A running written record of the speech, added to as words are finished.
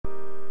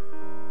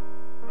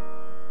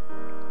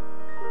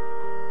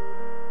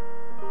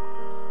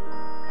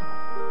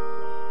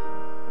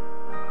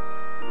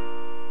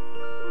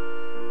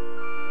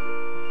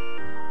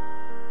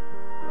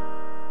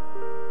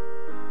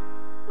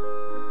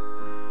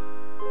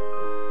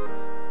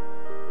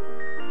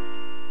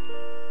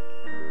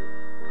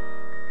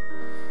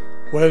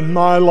When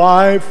my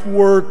life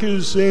work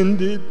is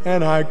ended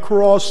and I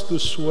cross the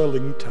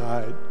swelling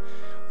tide,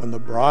 when the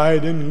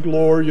bright and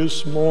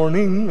glorious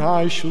morning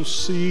I shall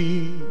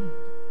see,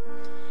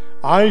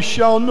 I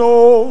shall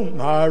know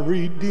my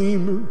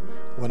Redeemer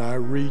when I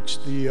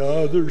reach the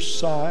other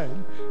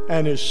side,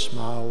 and His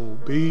smile will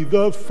be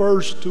the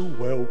first to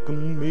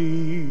welcome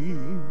me.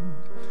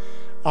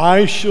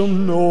 I shall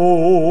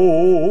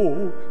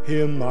know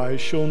Him, I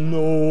shall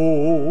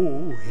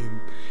know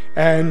Him,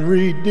 and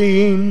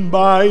redeemed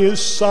by His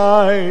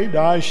side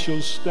I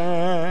shall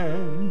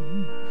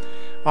stand.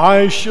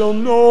 I shall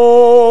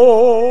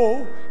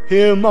know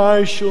Him,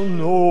 I shall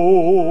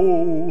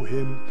know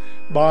Him,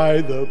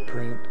 by the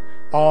print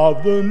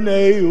of the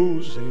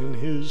nails in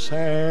His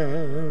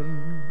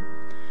hand.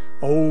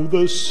 Oh,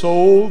 the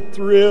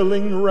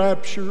soul-thrilling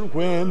rapture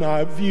when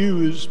I view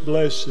His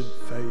blessed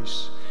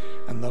face,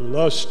 and the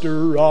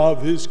luster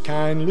of His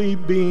kindly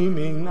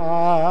beaming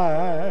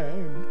eye.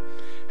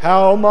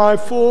 How my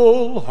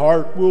full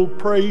heart will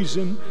praise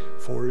Him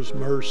for His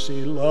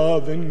mercy,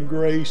 love, and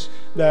grace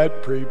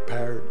that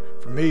prepared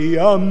for me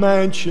a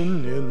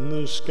mansion in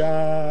the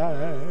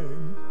sky.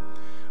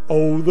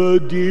 Oh, the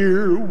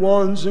dear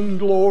ones in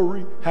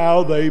glory,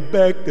 how they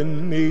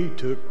beckon me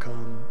to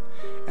come,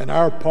 and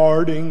our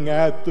parting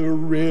at the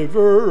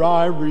river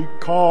I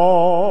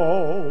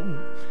recall.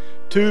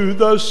 To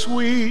the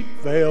sweet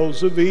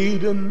vales of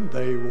Eden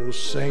they will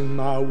sing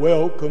my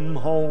welcome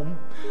home,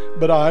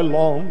 but I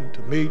long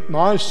to meet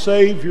my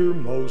Savior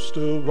most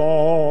of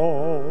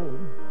all.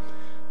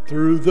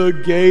 Through the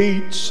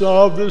gates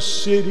of the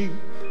city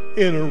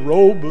in a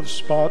robe of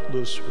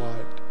spotless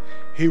white,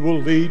 He will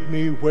lead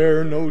me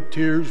where no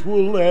tears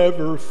will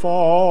ever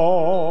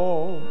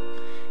fall.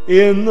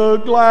 In the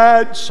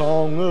glad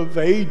song of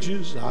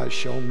ages I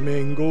shall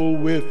mingle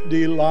with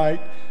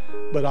delight,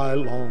 but I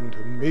long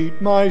to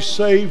meet my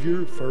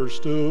Savior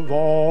first of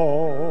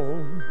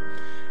all.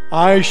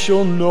 I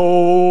shall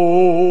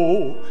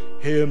know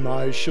Him,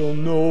 I shall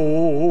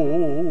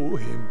know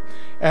Him,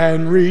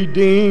 and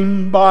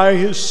redeemed by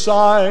His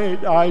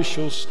side I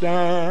shall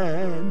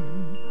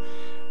stand.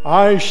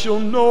 I shall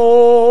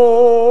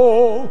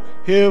know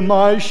Him,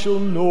 I shall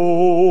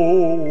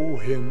know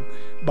Him,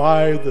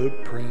 by the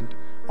print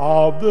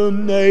of the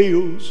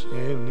nails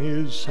in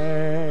His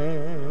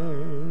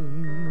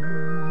hand.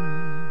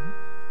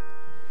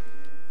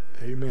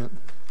 Amen.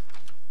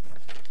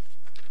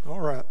 All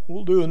right,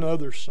 we'll do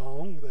another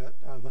song that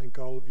I think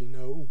all of you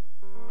know.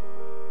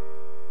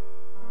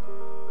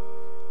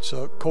 It's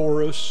a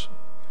chorus.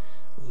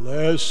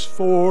 Let's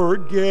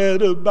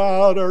forget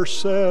about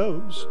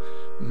ourselves,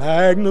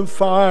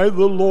 magnify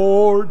the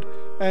Lord,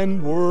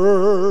 and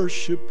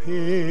worship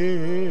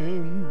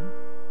Him.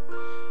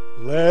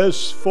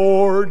 Let's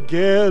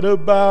forget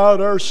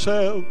about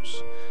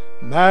ourselves,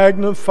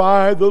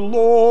 magnify the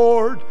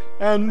Lord,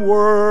 and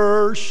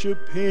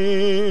worship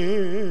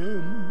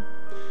Him.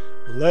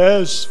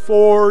 Let's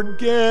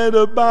forget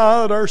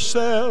about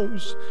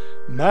ourselves,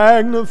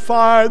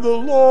 magnify the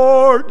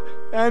Lord,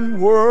 and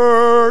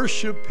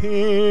worship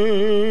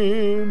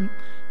Him.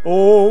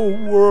 Oh,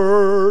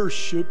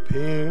 worship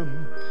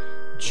Him,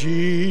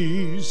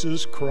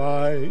 Jesus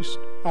Christ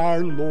our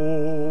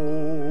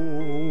Lord.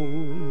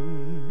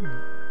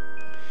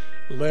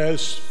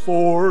 Let's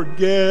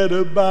forget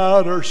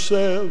about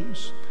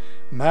ourselves,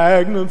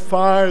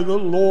 magnify the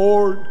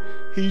Lord,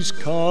 He's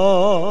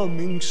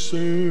coming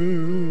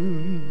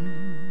soon.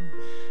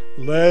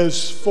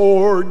 Let's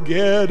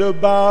forget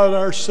about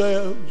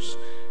ourselves,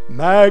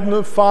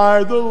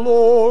 magnify the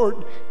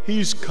Lord,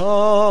 He's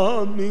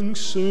coming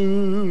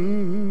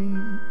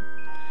soon.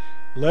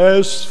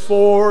 Let's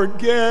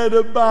forget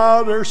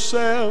about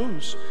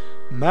ourselves,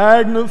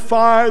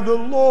 magnify the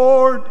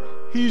Lord,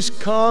 He's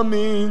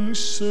coming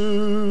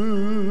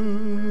soon.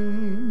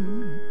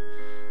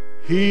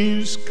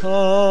 He's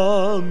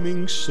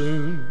coming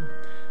soon,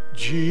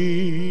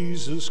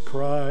 Jesus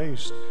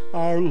Christ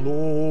our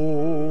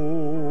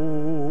Lord.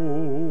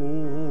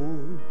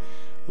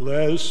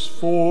 Let's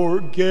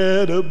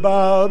forget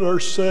about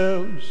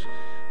ourselves,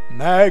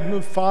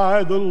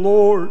 magnify the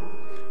Lord,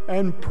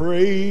 and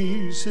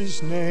praise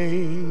His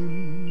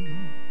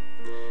name.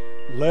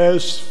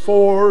 Let's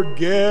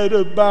forget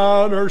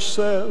about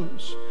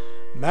ourselves,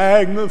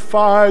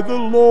 magnify the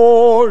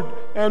Lord,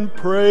 and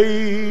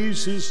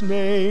praise His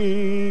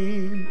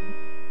name.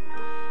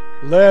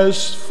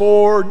 Let's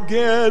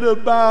forget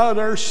about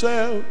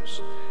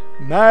ourselves,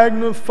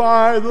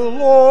 magnify the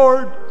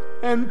Lord,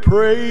 and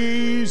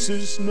praise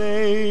His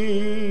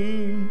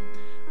name.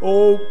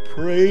 Oh,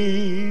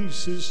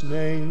 praise His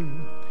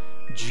name,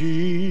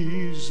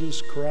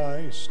 Jesus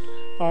Christ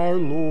our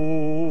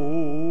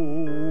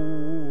Lord.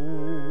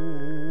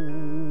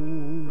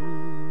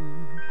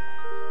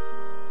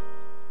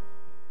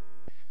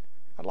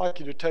 I'd like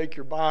you to take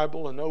your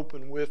Bible and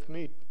open with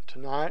me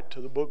tonight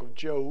to the book of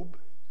Job,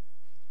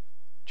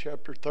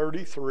 chapter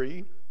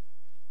 33.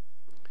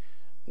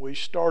 We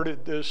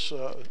started this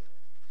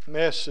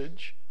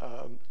message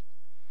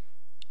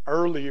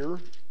earlier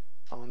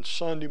on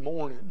Sunday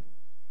morning,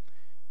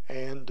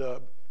 and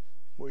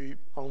We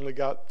only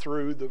got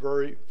through the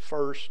very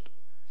first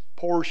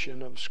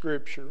portion of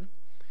Scripture.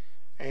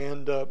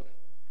 And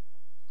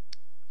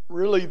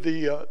really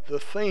the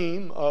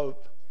theme of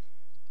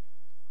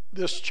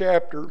this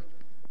chapter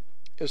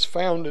is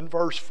found in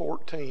verse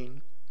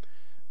 14.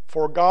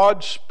 For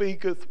God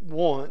speaketh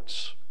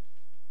once,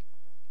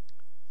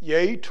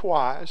 yea,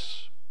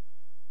 twice,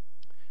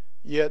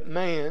 yet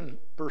man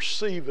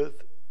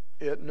perceiveth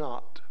it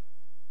not.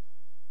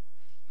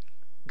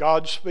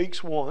 God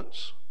speaks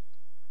once,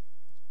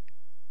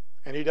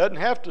 and He doesn't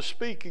have to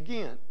speak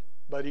again,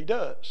 but He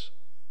does.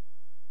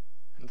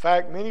 In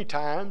fact, many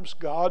times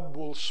God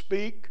will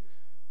speak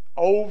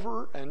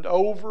over and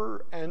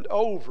over and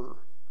over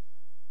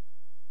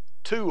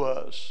to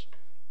us.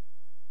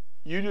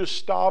 You just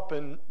stop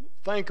and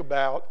think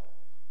about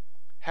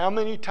how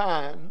many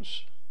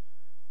times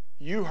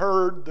you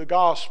heard the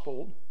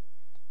gospel,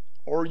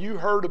 or you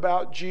heard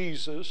about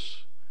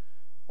Jesus,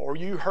 or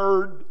you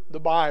heard the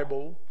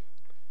Bible,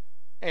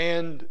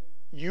 and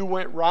you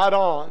went right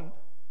on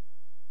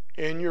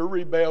in your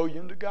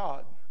rebellion to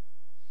God.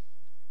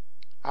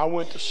 I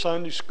went to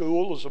Sunday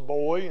school as a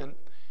boy, and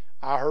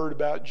I heard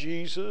about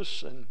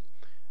Jesus, and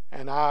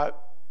I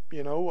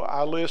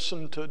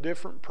listened to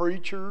different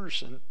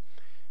preachers,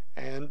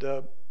 and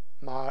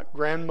my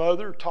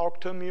grandmother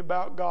talked to me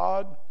about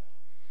God.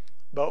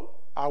 But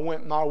I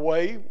went my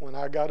way. When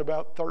I got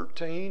about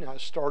 13, I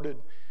started,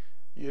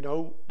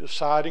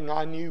 deciding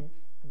I knew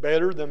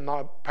better than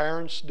my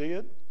parents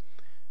did.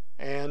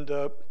 And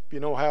you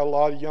know how a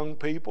lot of young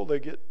people,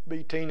 they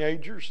be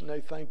teenagers and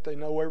they think they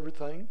know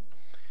everything.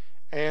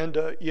 And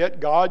yet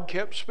God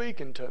kept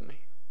speaking to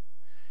me.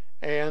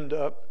 And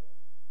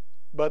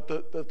but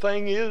the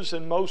thing is,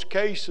 in most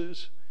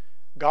cases,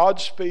 God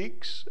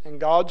speaks,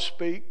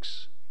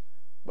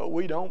 but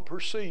we don't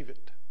perceive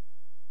it.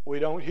 We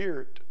don't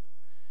hear it.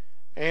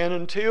 And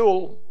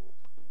until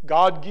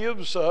God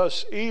gives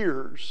us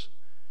ears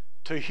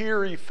to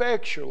hear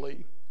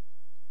effectually,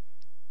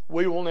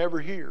 we will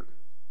never hear.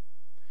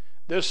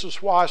 This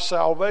is why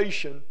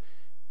salvation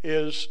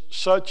is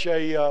such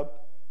a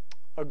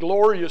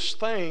glorious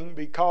thing,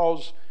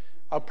 because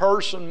a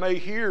person may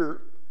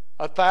hear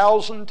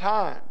 1,000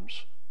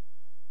 times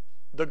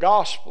the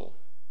gospel,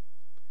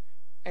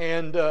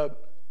 and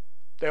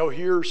they'll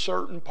hear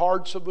certain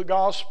parts of the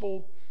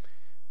gospel,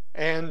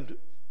 and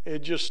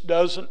it just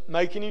doesn't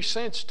make any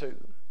sense to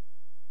them.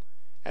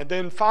 And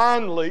then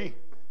finally,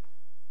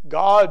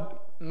 God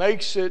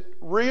makes it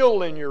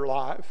real in your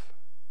life,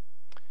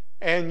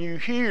 and you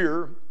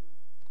hear,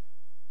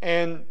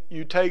 and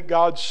you take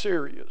God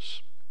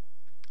serious.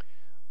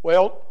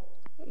 Well,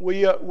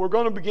 we're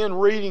going to begin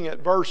reading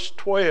at verse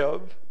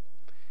 12.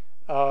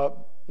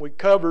 We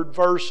covered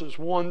verses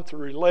 1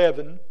 through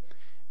 11,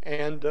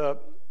 and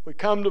we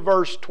come to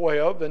verse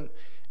 12. And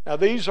now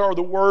these are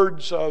the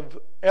words of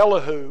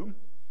Elihu,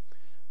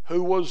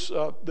 who was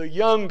the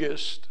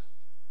youngest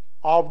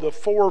of the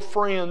 4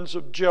 friends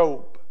of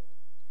Job.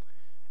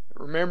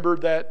 Remember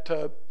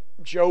that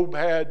Job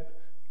had,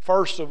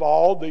 first of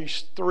all,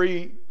 these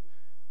 3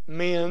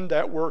 men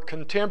that were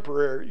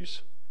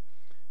contemporaries.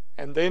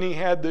 And then he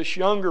had this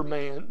younger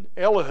man,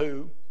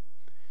 Elihu,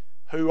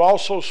 who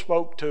also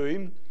spoke to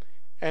him.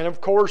 And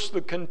of course,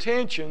 the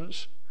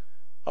contentions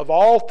of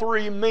all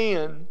 3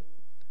 men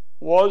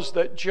was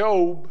that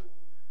Job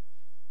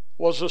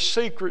was a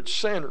secret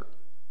sinner.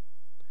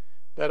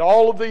 That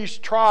all of these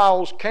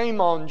trials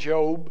came on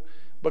Job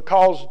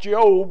because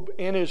Job,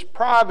 in his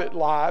private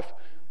life,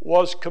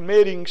 was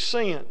committing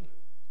sin.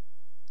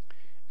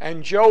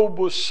 And Job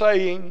was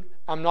saying,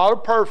 I'm not a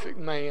perfect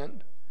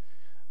man,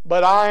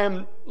 but I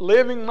am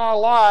living my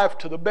life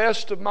to the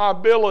best of my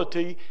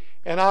ability,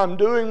 and I'm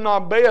doing my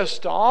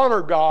best to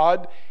honor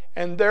God,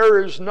 and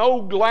there is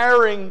no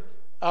glaring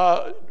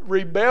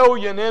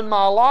rebellion in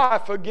my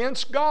life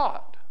against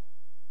God.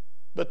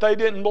 But they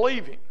didn't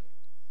believe him.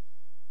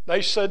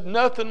 They said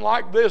nothing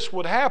like this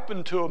would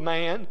happen to a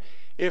man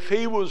if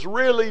he was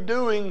really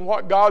doing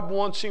what God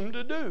wants him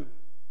to do.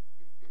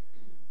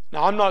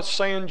 Now, I'm not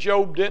saying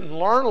Job didn't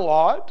learn a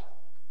lot,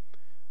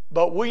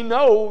 but we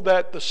know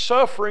that the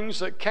sufferings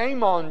that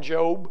came on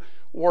Job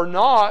were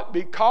not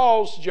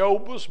because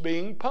Job was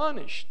being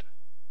punished.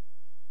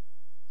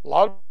 A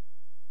lot of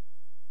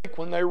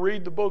people, when they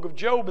read the book of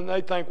Job, and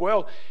they think,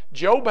 well,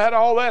 Job had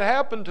all that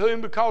happen to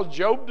him because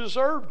Job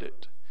deserved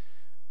it.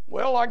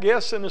 Well, I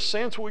guess in a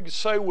sense we could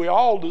say we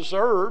all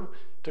deserve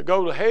to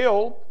go to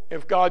hell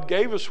if God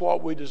gave us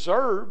what we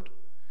deserved.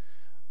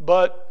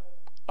 But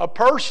a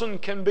person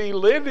can be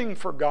living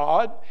for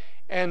God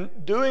and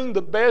doing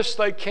the best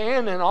they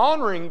can and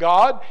honoring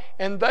God,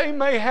 and they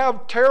may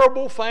have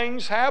terrible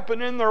things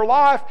happen in their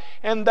life,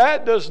 and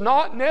that does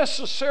not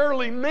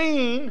necessarily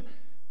mean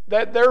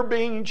that they're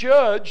being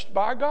judged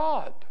by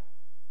God.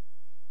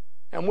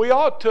 And we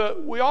ought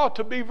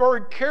to be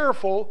very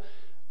careful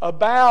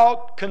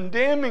about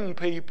condemning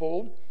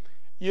people.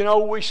 You know,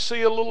 we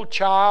see a little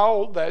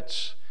child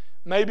that's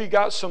maybe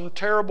got some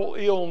terrible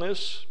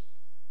illness,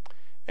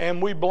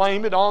 and we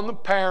blame it on the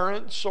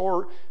parents,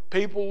 or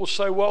people will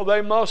say, well,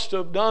 they must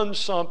have done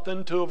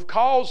something to have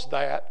caused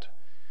that.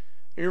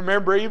 You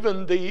remember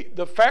even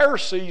the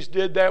Pharisees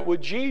did that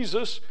with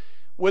Jesus,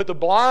 with the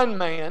blind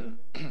man.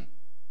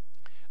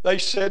 They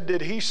said,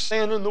 did he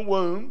sin in the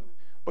womb?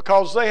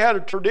 Because they had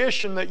a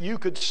tradition that you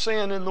could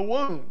sin in the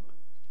womb.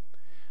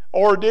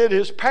 Or did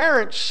his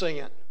parents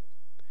sin?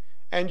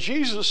 And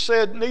Jesus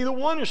said, neither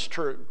one is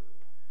true.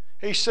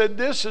 He said,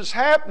 this is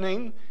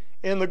happening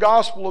in the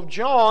Gospel of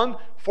John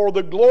for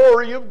the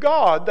glory of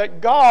God,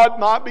 that God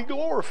might be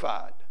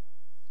glorified.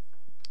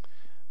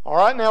 All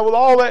right, now with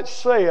all that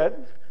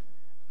said,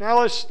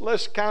 now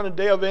let's kind of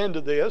delve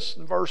into this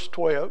in verse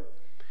 12.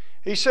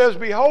 He says,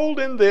 behold,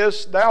 in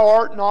this thou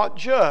art not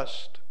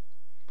just.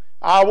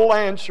 I will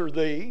answer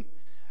thee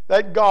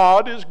that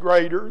God is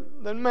greater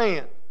than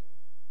man.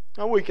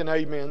 Now we can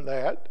amen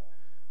that.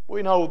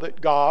 We know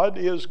that God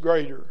is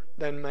greater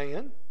than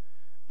man.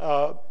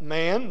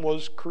 Man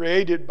was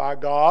created by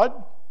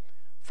God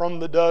from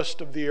the dust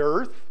of the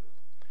earth.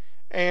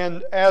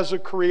 And as a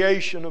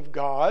creation of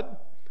God,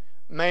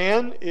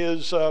 man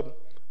is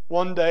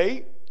one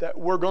day that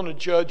we're going to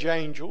judge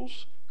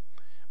angels.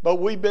 But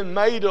we've been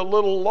made a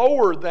little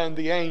lower than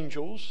the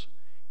angels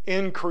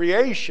in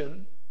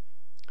creation.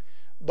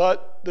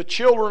 But the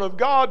children of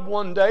God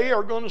one day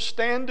are going to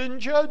stand in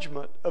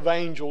judgment of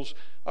angels,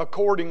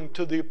 according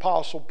to the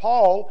Apostle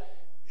Paul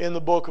in the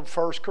book of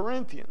 1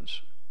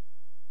 Corinthians.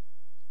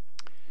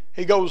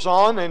 He goes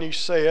on and he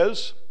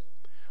says,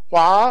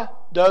 why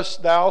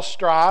dost thou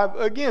strive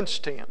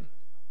against him?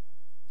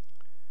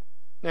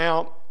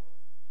 Now,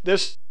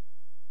 this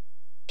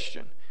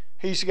question,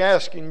 he's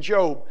asking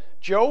Job,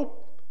 Job,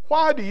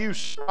 why do you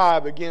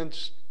strive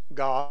against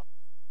God?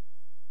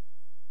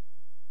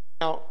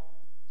 Now,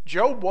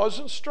 Job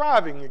wasn't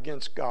striving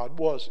against God,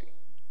 was he?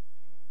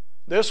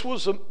 This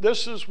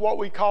is what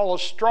we call a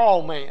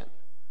straw man.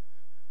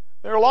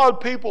 There are a lot of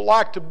people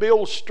like to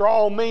build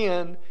straw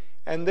men,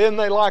 and then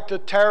they like to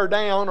tear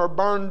down or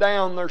burn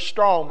down their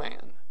straw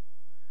man.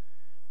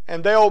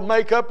 And they'll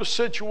make up a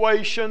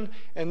situation,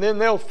 and then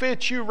they'll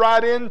fit you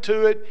right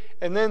into it,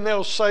 and then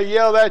they'll say,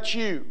 yeah, that's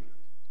you,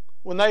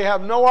 when they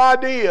have no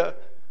idea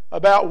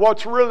about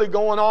what's really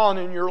going on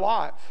in your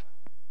life.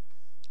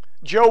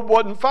 Job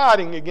wasn't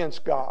fighting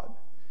against God.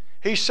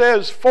 He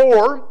says,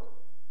 for,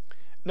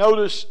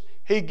 notice,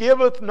 he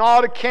giveth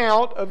not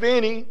account of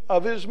any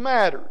of his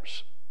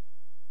matters.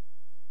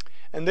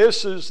 And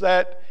this is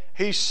that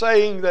he's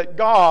saying that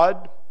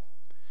God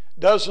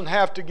doesn't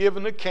have to give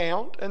an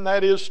account, and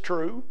that is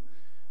true.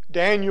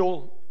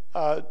 Daniel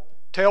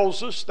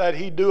tells us that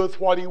he doeth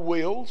what he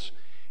wills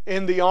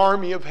in the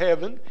army of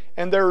heaven,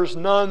 and there is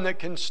none that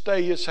can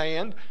stay his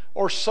hand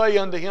or say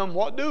unto him,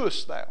 what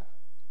doest thou?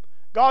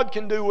 God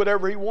can do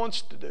whatever he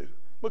wants to do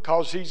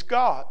because he's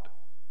God.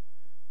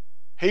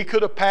 He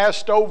could have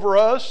passed over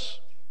us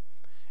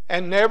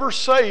and never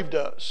saved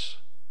us,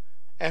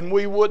 and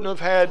we wouldn't have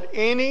had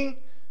any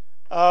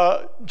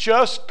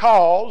just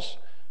cause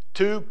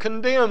to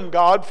condemn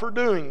God for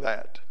doing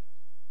that.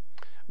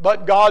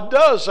 But God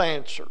does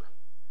answer.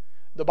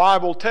 The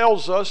Bible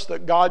tells us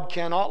that God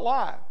cannot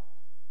lie.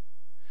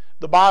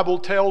 The Bible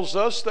tells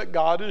us that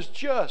God is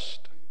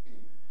just.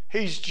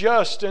 He's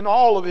just in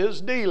all of his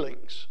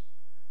dealings.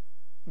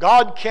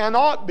 God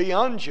cannot be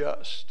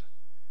unjust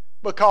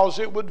because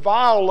it would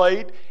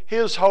violate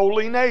his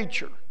holy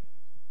nature.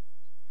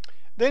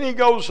 Then he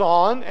goes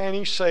on and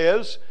he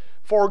says,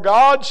 for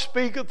God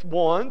speaketh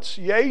once,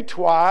 yea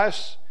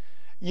twice,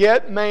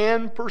 yet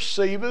man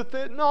perceiveth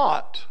it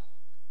not.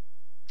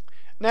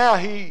 Now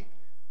he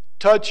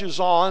touches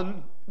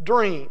on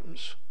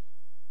dreams.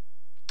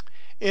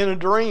 In a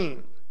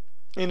dream,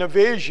 in a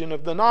vision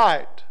of the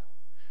night,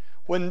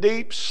 when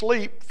deep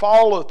sleep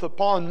falleth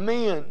upon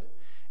men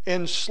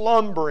in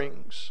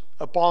slumberings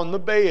upon the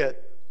bed,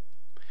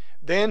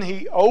 then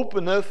he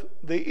openeth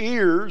the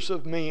ears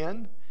of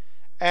men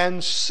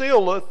and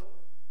sealeth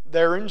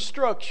their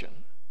instruction,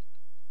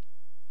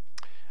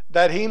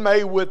 that he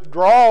may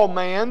withdraw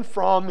man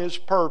from his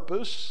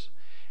purpose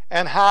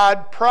and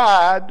hide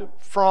pride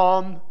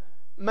from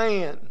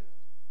man.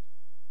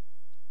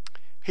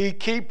 He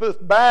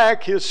keepeth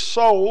back his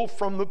soul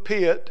from the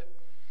pit,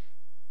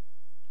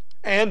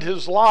 and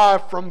his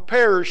life from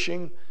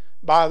perishing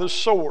by the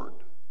sword.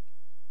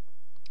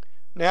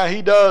 Now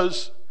he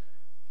does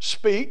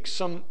speak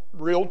some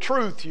real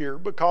truth here,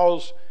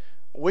 because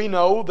we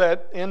know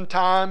that in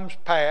times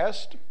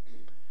past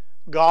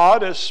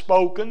God has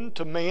spoken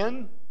to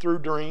men through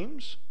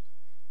dreams.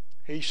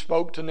 He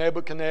spoke to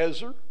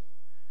Nebuchadnezzar,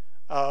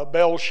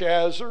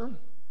 Belshazzar,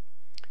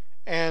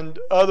 and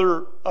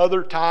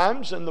other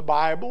times in the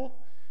Bible.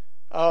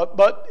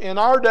 But in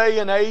our day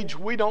and age,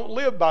 we don't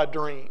live by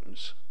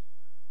dreams.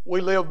 We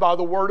live by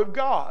the Word of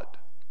God.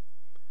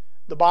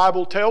 The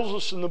Bible tells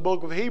us in the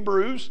book of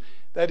Hebrews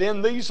that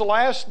in these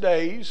last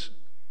days,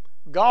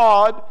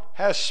 God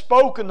has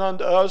spoken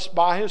unto us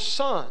by His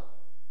Son.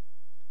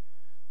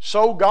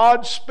 So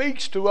God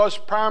speaks to us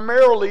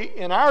primarily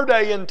in our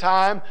day and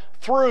time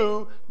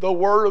through the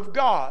Word of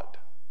God.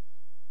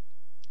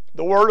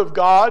 The Word of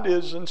God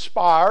is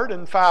inspired,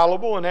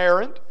 infallible,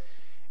 inerrant,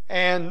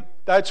 and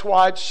that's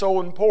why it's so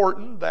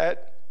important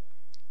that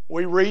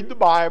we read the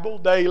Bible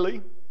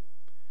daily,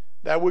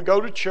 that we go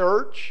to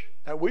church,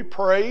 that we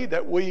pray,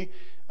 that we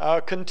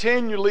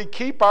continually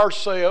keep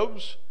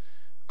ourselves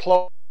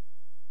close.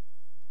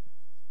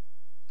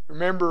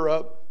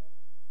 Remember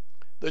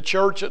the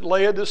church at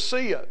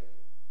Laodicea.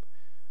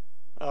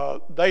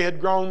 They had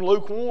grown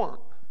lukewarm.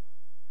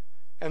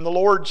 And the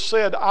Lord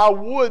said, I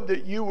would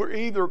that you were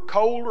either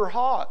cold or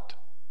hot.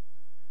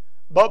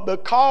 But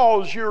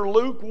because you're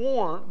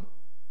lukewarm,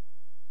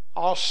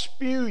 I'll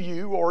spew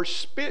you or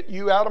spit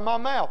you out of my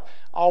mouth.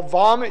 I'll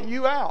vomit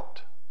you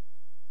out.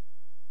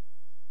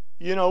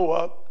 You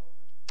know,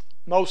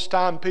 most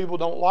time people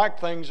don't like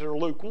things that are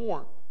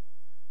lukewarm.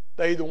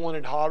 They either want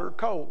it hot or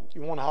cold.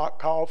 You want hot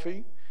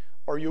coffee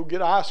or you'll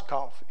get iced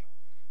coffee.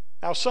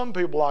 Now some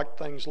people like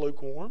things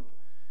lukewarm.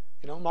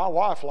 You know, my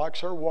wife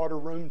likes her water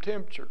room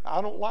temperature.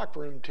 I don't like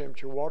room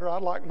temperature water. I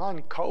like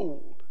mine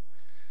cold.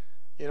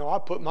 You know, I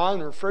put mine in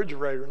the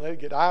refrigerator and they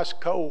get ice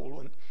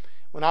cold.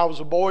 When I was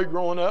a boy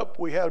growing up,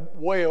 we had a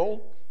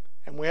well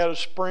and we had a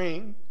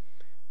spring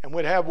and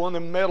we'd have one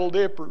of them metal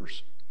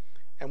dippers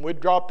and we'd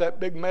drop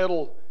that big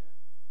metal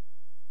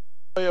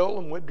well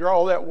and we'd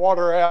draw that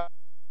water out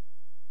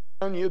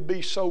and you'd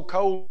be so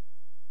cold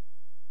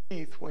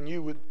when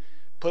you would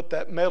put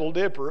that metal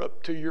dipper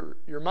up to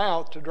your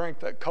mouth to drink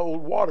that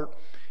cold water.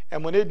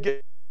 And when it'd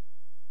get,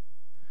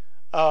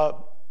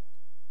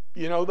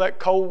 you know, that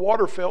cold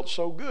water felt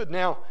so good.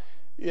 Now,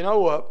 you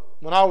know,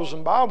 when I was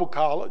in Bible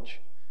college,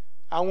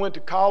 I went to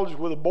college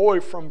with a boy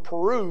from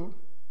Peru,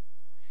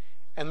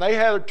 and they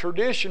had a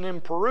tradition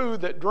in Peru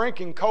that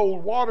drinking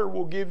cold water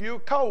will give you a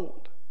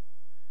cold.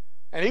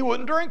 And he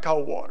wouldn't drink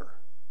cold water.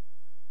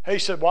 He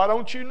said, why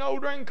don't you know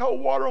drinking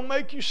cold water will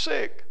make you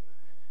sick?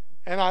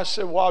 And I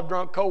said, well, I've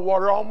drunk cold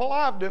water all my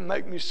life. It didn't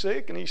make me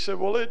sick. And he said,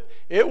 well,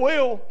 it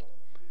will.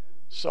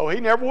 So he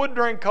never would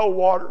drink cold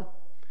water.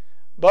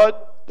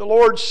 But the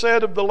Lord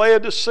said of the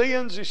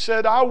Laodiceans, He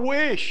said, I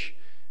wish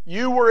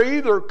you were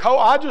either cold.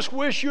 I just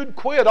wish you'd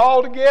quit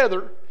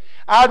altogether.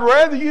 I'd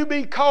rather you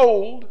be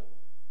cold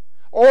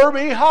or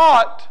be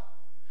hot.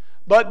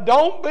 But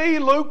don't be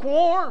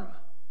lukewarm,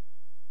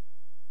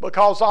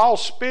 because I'll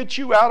spit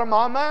you out of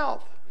my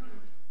mouth.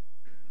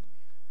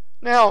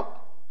 Now,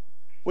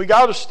 we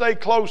got to stay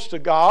close to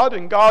God,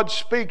 and God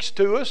speaks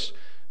to us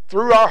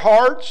through our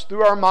hearts,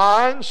 through our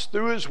minds,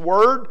 through His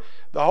Word.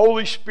 The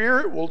Holy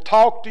Spirit will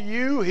talk to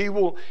you. He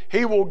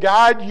will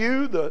guide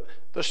you.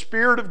 The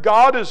Spirit of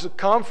God is the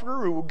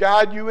Comforter who will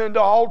guide you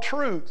into all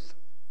truth.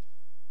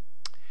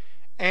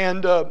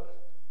 And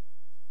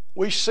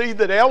we see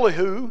that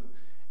Elihu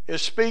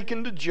is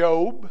speaking to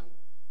Job,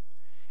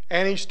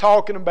 and he's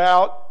talking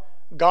about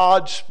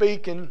God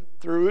speaking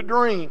through a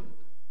dream.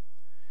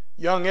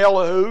 Young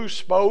Elihu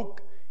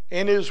spoke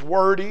in his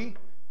wordy,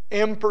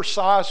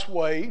 imprecise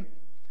way.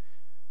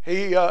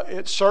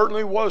 It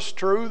certainly was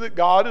true that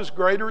God is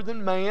greater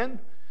than man,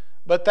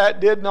 but that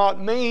did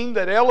not mean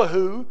that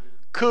Elihu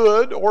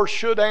could or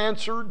should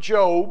answer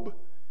Job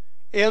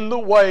in the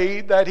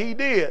way that he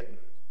did.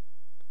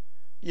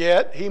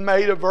 Yet he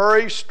made a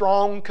very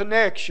strong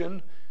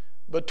connection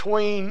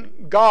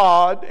between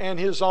God and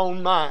his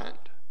own mind,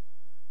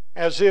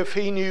 as if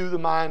he knew the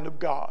mind of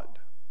God.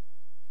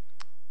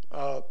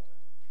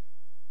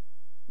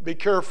 Be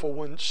careful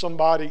when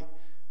somebody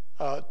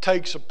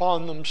takes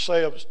upon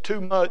themselves too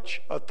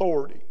much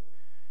authority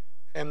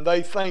and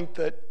they think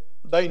that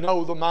they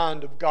know the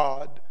mind of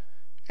God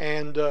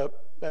and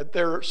that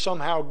they're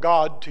somehow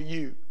God to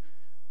you.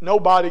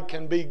 Nobody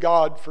can be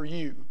God for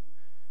you.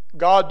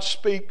 God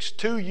speaks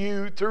to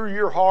you through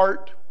your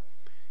heart,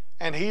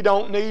 and He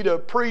don't need a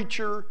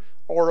preacher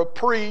or a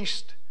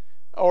priest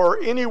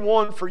or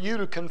anyone for you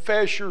to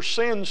confess your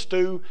sins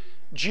to.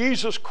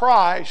 Jesus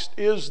Christ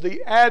is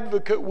the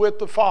advocate with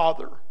the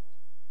Father.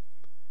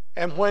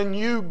 And when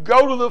you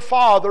go to the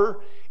Father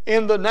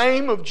in the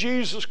name of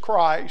Jesus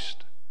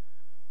Christ,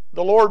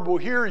 the Lord will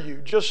hear you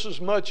just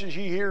as much as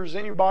He hears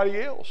anybody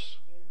else,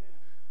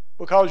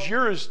 because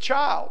you're His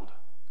child.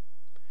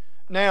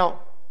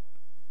 Now,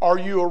 are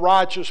you a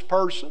righteous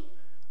person?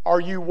 Are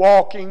you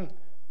walking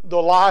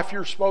the life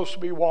you're supposed to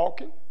be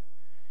walking?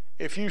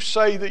 If you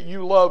say that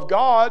you love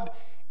God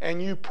and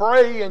you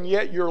pray and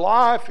yet your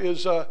life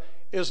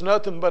is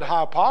nothing but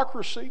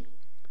hypocrisy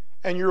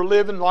and you're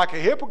living like a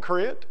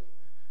hypocrite,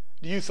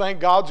 do you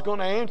think God's going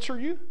to answer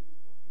you?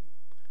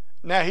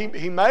 Now,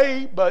 He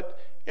may, but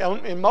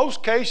in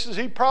most cases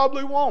He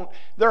probably won't.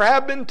 There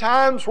have been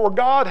times where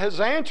God has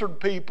answered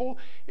people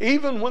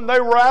even when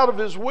they were out of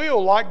His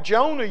will, like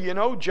Jonah. You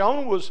know,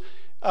 Jonah was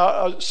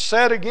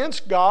set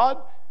against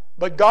God,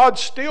 but God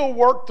still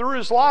worked through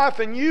his life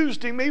and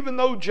used him even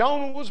though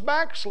Jonah was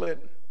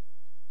backslidden.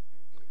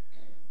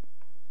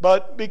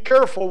 But be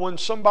careful when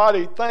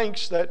somebody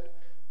thinks that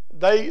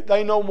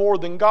they know more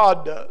than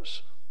God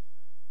does,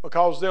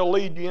 because they'll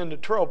lead you into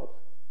trouble.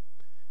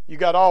 You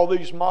got all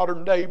these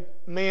modern day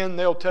men,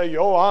 they'll tell you,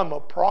 oh, I'm a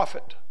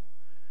prophet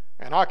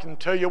and I can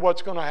tell you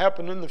what's going to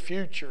happen in the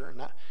future.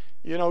 And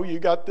You know, you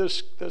got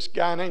this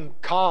guy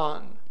named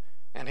Khan,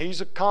 and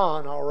he's a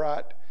con, all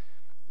right.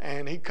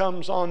 And he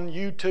comes on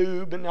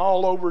YouTube and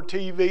all over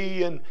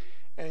TV, and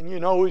you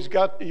know,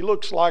 he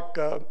looks like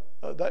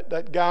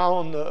that guy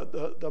on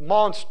the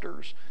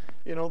Monsters,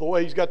 you know, the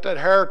way he's got that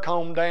hair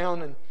combed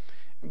down,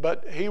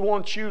 but he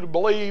wants you to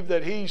believe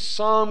that he's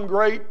some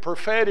great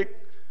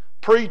prophetic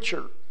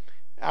preacher.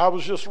 I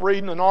was just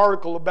reading an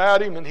article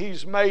about him, and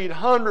he's made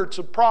hundreds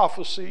of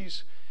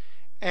prophecies,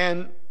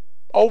 and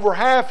over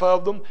half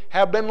of them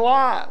have been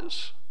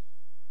lies.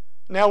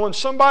 Now, when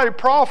somebody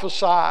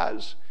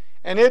prophesies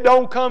and it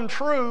don't come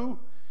true,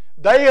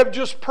 they have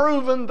just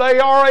proven they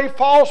are a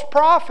false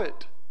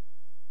prophet.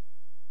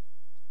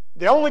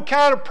 The only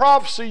kind of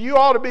prophecy you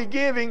ought to be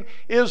giving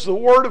is the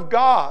Word of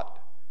God.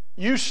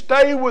 You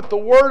stay with the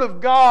Word of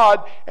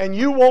God and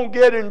you won't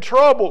get in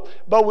trouble.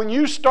 But when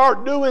you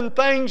start doing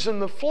things in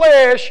the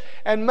flesh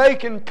and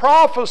making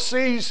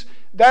prophecies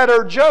that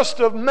are just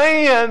of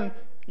man,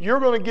 you're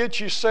going to get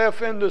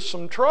yourself into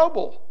some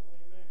trouble.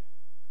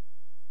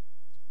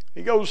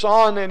 He goes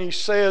on and he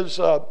says,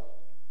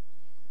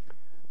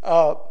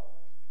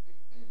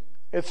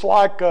 it's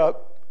like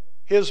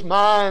his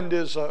mind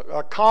is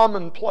a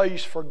common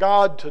place for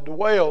God to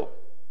dwell.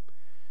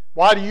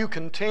 Why do you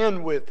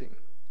contend with him?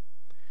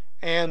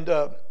 And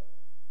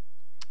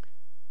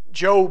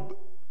Job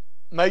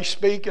may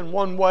speak in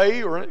one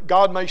way, or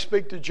God may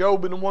speak to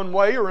Job in one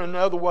way or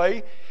another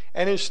way.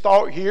 And his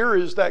thought here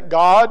is that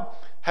God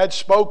had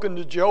spoken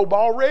to Job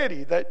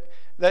already,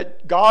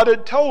 that God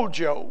had told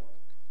Job,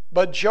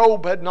 but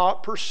Job had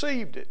not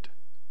perceived it.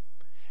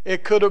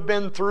 It could have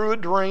been through a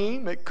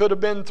dream. It could have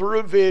been through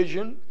a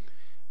vision.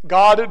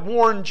 God had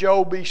warned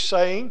Job, he's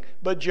saying,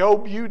 but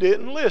Job, you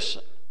didn't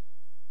listen.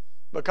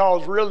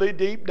 Because really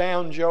deep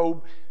down,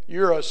 Job,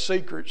 you're a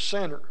secret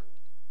sinner.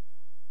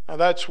 Now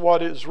that's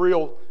what his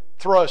real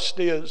thrust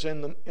is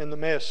in the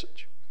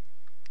message.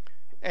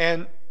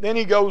 And then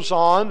he goes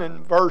on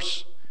in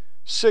verse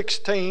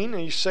 16,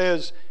 and he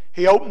says,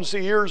 he opens the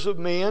ears of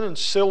men and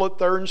sealeth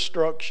their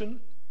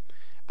instruction,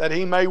 that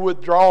he may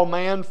withdraw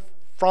man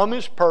from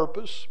his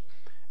purpose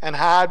and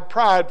hide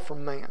pride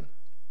from man.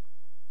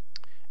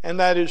 And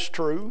that is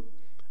true.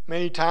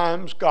 Many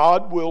times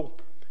God will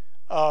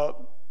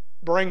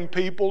bring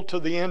people to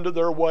the end of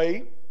their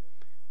way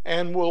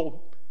and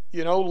will,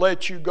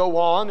 let you go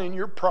on in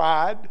your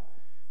pride.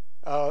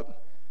 I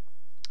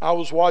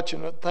was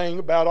watching a thing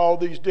about all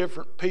these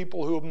different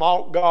people who have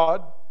mocked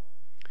God.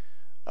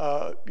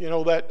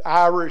 That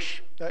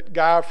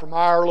guy from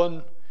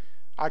Ireland,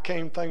 I can't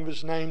even think of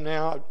his name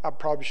now. I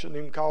probably shouldn't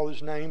even call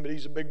his name, but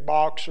he's a big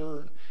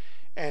boxer.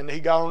 And he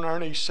got on there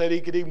and he said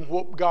he could even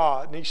whoop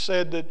God. And he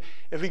said that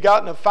if he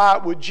got in a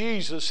fight with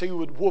Jesus, he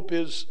would whoop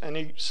his, and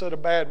he said a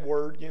bad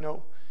word,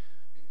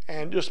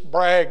 and just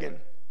bragging.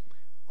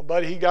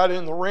 But he got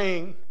in the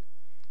ring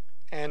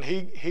and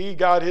he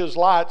got his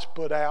lights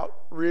put out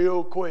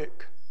real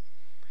quick.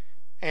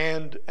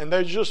 And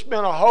there's just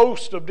been a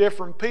host of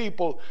different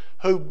people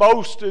who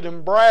boasted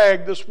and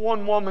bragged. This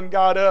one woman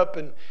got up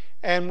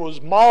and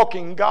was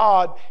mocking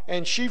God,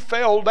 and she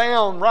fell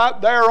down right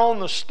there on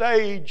the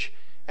stage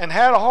and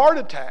had a heart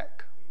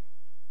attack.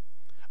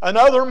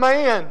 Another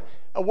man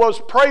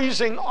was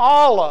praising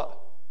Allah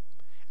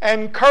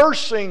and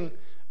cursing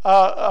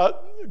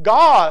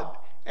God,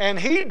 and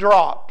he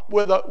dropped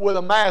with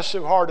a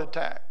massive heart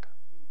attack.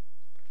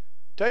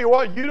 Tell you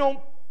what,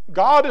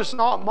 God is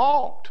not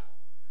mocked.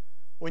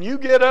 When you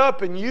get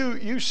up and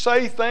you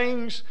say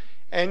things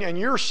and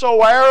you're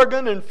so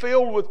arrogant and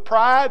filled with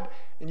pride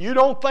and you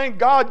don't think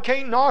God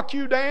can't knock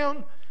you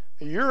down,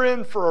 you're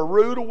in for a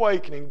rude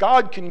awakening.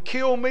 God can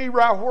kill me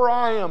right where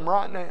I am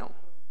right now.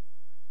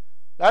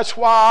 That's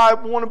why I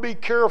want to be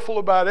careful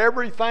about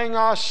everything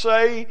I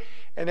say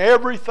and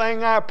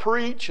everything I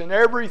preach and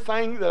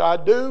everything that I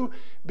do,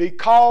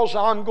 because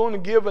I'm going to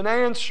give an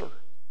answer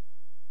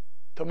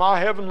to my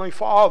Heavenly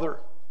Father.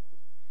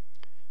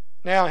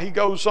 Now he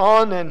goes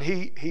on and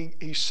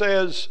he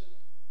says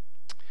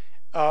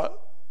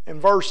in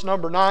verse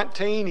number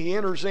 19, he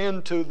enters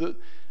into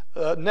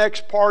the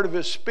next part of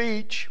his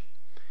speech.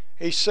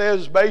 He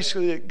says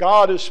basically that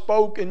God has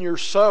spoken your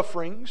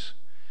sufferings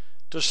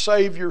to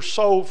save your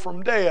soul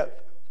from death.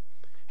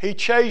 He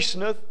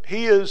chasteneth,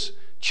 he is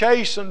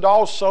chastened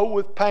also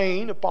with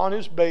pain upon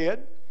his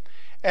bed,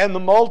 and the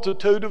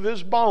multitude of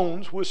his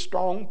bones with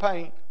strong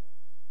pain.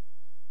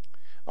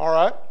 All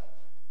right?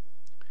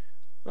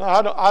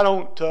 I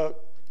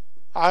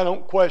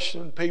don't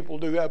question people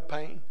do have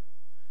pain.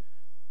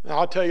 Now,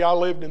 I'll tell you, I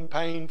lived in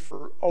pain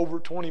for over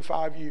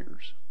 25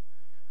 years.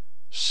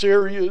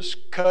 Serious,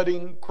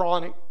 cutting,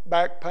 chronic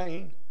back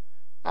pain.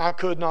 I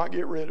could not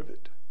get rid of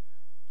it.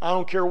 I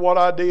don't care what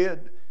I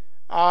did.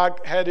 I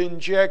had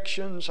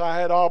injections, I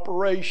had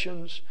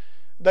operations.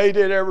 They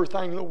did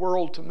everything in the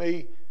world to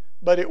me,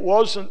 but it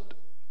wasn't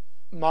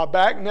my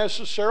back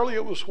necessarily,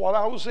 it was what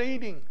I was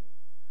eating.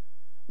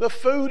 The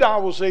food I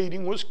was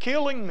eating was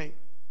killing me.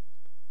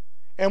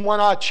 And when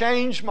I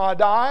changed my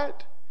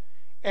diet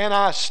and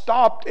I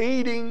stopped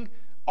eating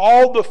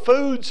all the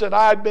foods that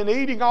I'd been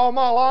eating all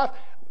my life,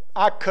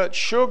 cut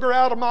sugar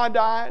out of my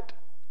diet,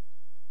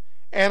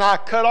 and I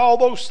cut all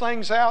those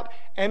things out,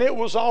 and it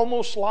was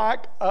almost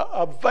like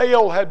a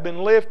veil had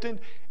been lifted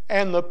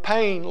and the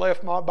pain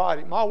left my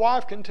body. My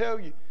wife can tell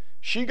you,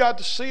 she got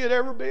to see it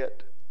every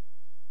bit.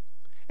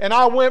 And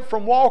I went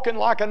from walking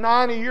like a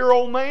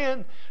 90-year-old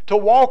man to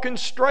walking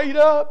straight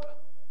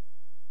up.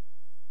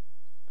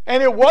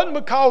 And it wasn't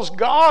because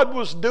God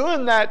was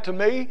doing that to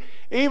me,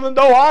 even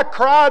though I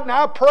cried and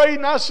I prayed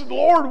and I said,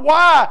 Lord,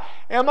 why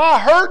am I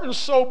hurting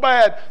so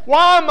bad?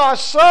 Why am I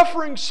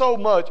suffering so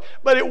much?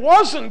 But it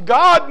wasn't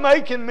God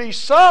making me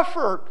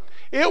suffer.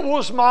 It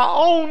was my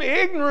own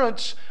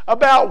ignorance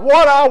about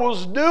what I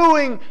was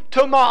doing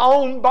to my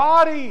own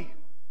body.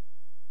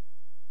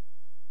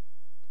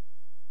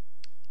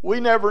 We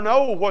never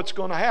know what's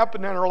going to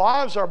happen in our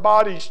lives. Our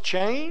bodies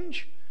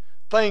change.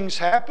 Things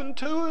happen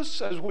to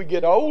us as we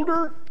get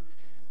older.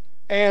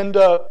 And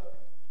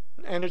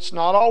it's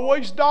not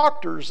always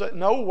doctors that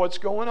know what's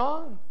going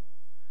on.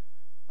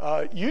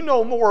 You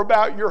know more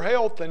about your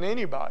health than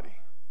anybody.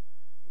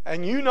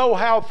 And you know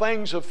how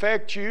things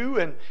affect you.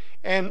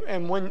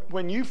 And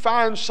when you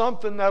find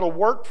something that'll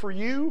work for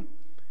you,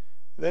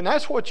 then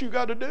that's what you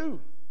got to do.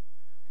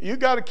 You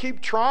got to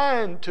keep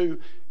trying to,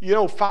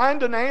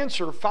 find an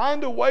answer,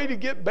 find a way to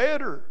get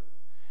better.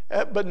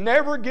 But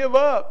never give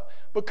up,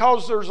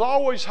 because there's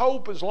always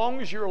hope as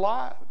long as you're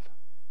alive.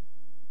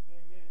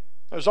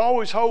 There's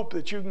always hope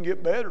that you can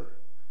get better.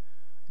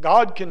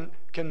 God can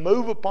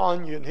move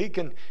upon you, and He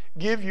can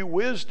give you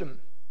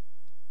wisdom.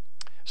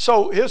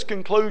 So his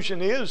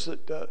conclusion is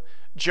that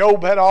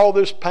Job had all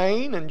this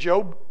pain, and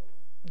Job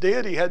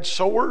did. He had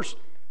sores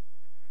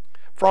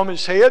from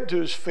his head to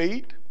his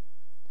feet.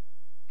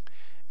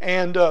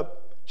 And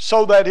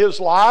so that his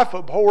life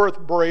abhorreth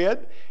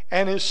bread,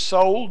 and his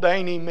soul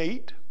dainty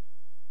meat.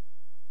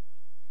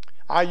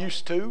 I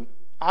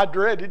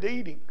dreaded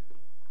eating.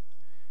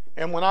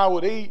 And when I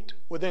would eat,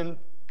 within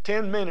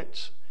 10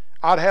 minutes,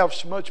 I'd have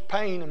so much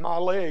pain in my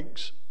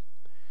legs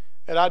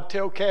that I'd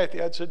tell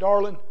Kathy, I'd say,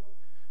 darling,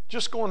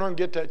 just go in there and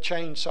get that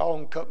chainsaw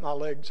and cut my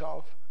legs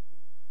off.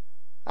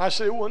 I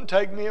said, it wouldn't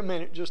take me a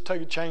minute, just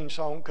take a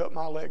chainsaw and cut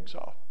my legs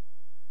off.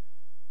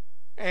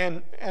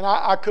 And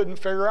I couldn't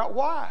figure out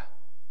why.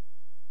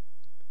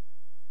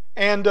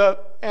 And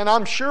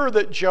I'm sure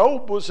that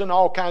Job was in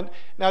all kinds.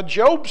 Now,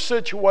 Job's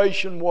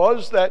situation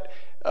was that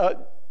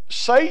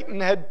Satan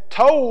had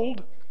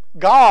told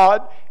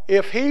God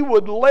if he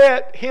would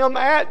let him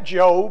at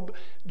Job,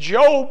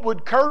 Job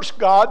would curse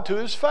God to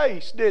his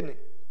face, didn't he?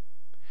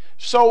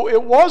 So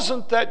it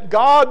wasn't that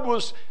God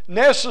was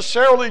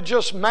necessarily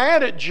just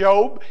mad at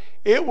Job.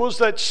 It was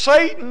that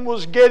Satan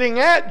was getting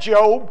at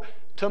Job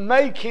to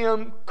make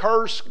him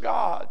curse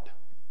God.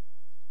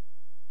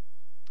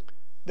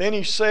 Then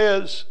he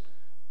says,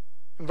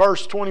 in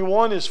verse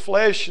 21, his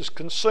flesh is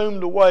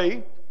consumed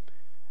away,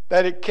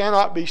 that it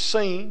cannot be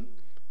seen,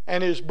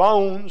 and his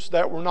bones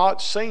that were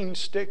not seen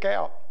stick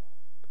out.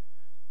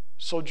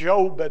 So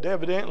Job had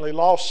evidently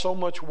lost so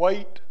much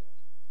weight,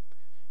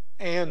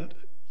 and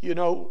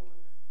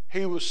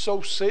he was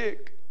so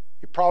sick,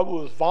 he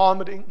probably was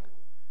vomiting,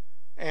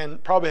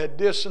 and probably had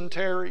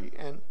dysentery,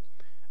 and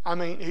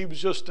he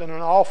was just in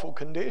an awful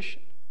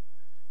condition.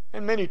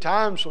 And many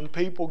times when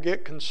people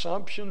get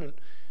consumption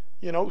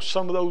and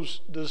some of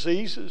those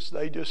diseases,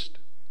 they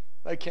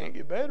can't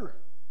get better.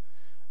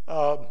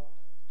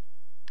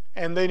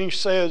 And then he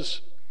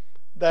says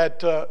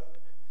that,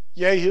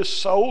 yea, his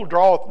soul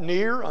draweth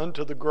near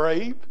unto the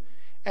grave,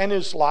 and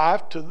his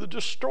life to the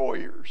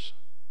destroyers.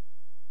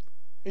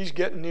 He's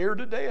getting near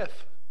to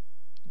death.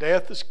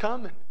 Death is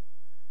coming.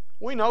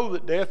 We know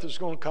that death is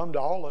going to come to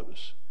all of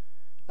us,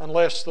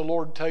 unless the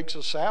Lord takes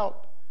us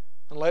out,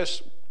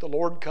 unless the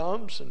Lord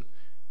comes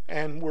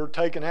and we're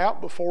taken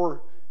out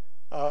before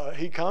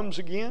He comes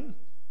again.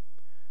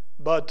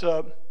 But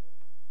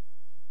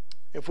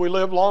if we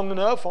live long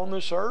enough on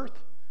this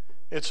earth,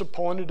 it's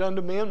appointed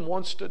unto men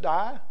once to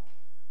die,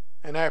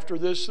 and after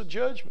this the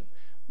judgment.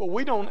 But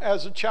we don't,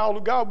 as a child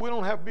of God, we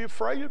don't have to be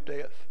afraid of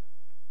death.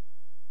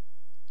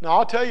 Now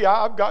I'll tell you,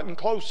 I've gotten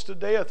close to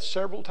death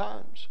several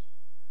times.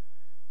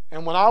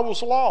 And when I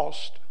was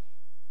lost,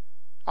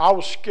 I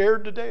was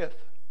scared to death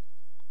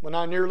when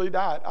I nearly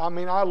died.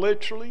 I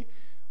literally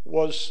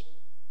was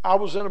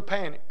in a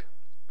panic.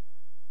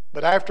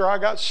 But after I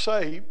got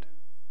saved,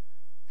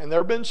 and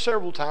there have been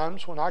several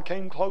times when I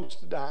came close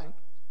to dying,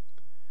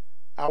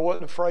 I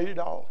wasn't afraid at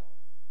all.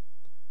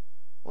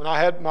 When I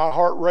had my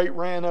heart rate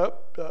ran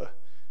up,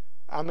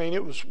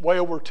 it was way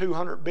over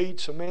 200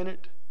 beats a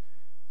minute,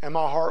 and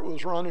my heart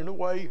was running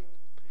away.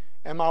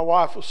 And my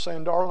wife was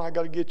saying, darling, I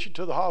got to get you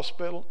to the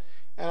hospital.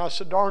 And I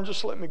said, darling,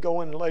 just let me go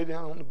in and lay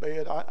down on the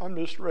bed. I'm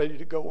just ready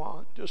to go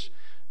on. Just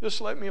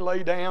let me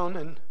lay down,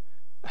 and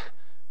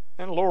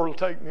the Lord will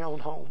take me on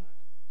home.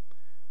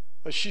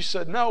 But she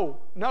said, no,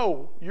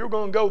 you're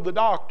going to go to the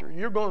doctor.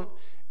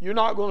 You're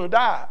not going to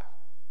die.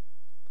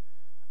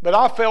 But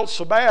I felt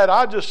so bad,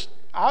 I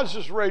was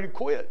just ready to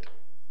quit.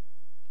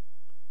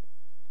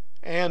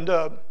 And,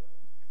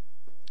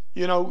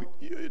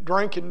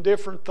 drinking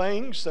different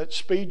things that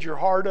speed your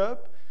heart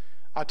up.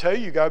 I tell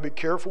you, you got to be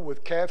careful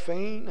with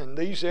caffeine and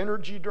these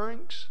energy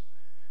drinks.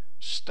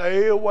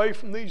 Stay away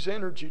from these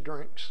energy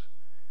drinks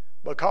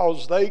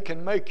because they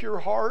can make your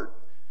heart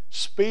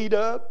speed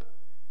up,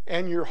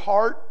 and your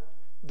heart,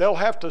 they'll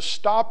have to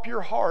stop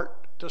your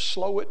heart to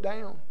slow it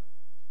down.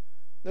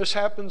 This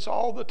happens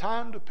all the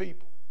time to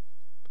people.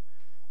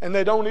 And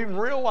they don't even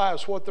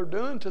realize what they're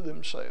doing to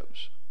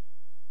themselves.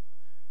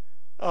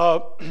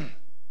 And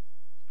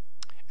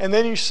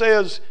then he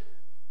says,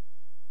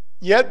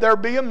 yet there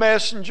be a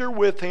messenger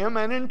with him,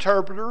 an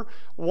interpreter,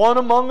 one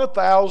among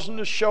 1,000,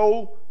 to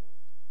show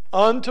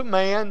unto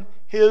man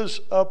his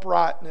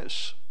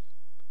uprightness.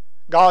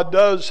 God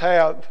does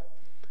have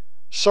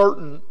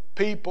certain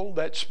people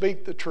that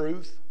speak the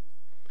truth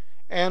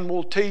and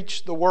will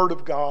teach the Word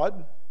of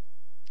God,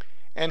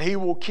 and He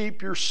will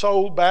keep your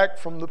soul back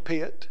from the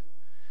pit.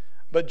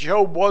 But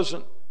Job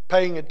wasn't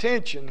paying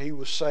attention, he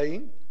was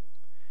saying.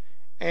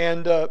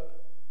 And there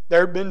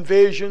had been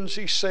visions,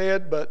 he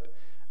said, but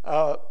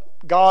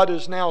God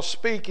is now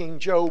speaking,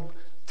 Job,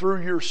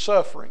 through your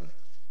suffering.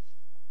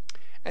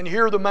 And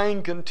here the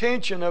main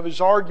contention of his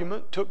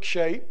argument took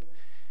shape,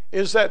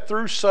 is that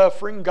through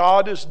suffering,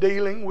 God is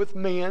dealing with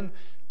men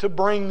to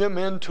bring them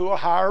into a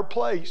higher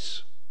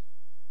place.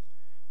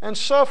 And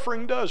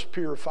suffering does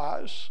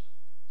purify us.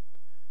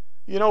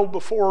 You know,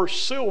 before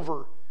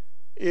silver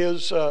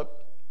is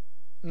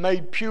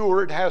made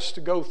pure, it has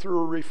to go through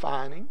a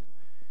refining.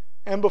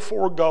 And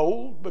before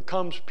gold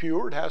becomes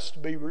pure, it has to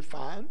be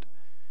refined.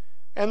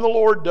 And the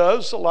Lord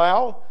does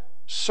allow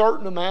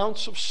certain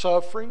amounts of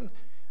suffering.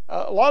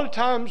 A lot of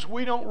times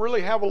we don't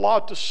really have a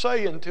lot to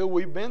say until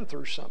we've been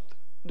through something,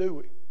 do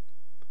we?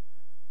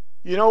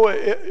 You know,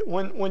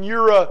 when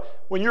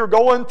you're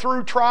going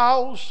through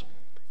trials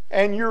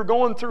and you're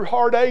going through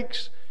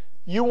heartaches,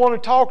 you want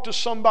to talk to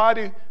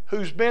somebody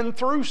who's been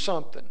through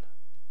something,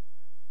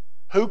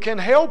 who can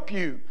help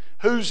you,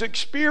 who's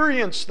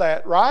experienced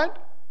that, right?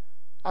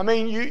 I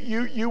mean,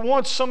 you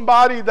want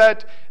somebody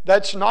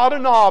that's not a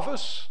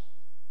novice,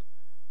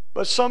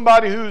 but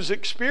somebody who's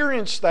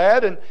experienced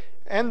that,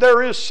 and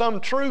there is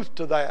some truth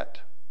to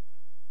that.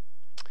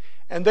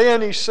 And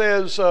then he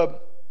says,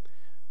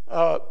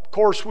 of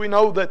course, we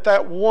know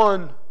that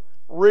one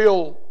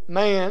real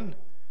man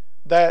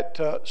that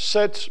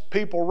sets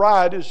people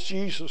right is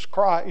Jesus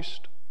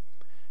Christ.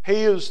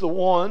 He is the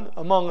one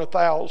among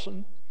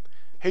 1,000.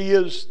 He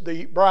is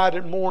the bright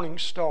and morning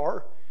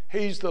star.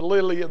 He's the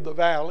lily of the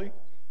valley.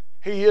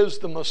 He is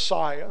the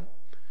Messiah,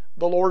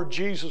 the Lord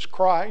Jesus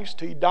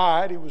Christ. He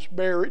died, He was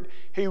buried,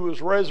 He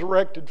was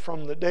resurrected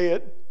from the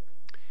dead,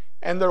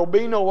 and there will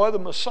be no other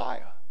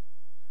Messiah.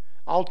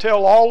 I'll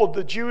tell all of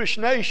the Jewish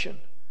nation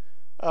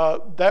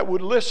that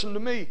would listen to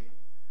me,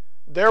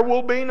 there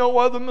will be no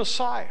other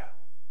Messiah.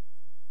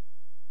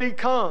 He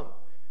come,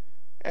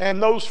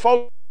 and those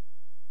folks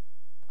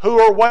who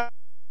are waiting,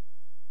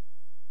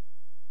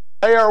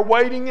 they are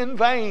waiting in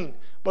vain,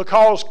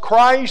 because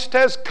Christ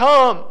has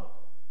come.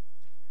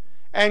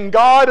 And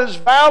God has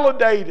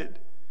validated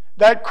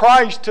that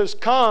Christ has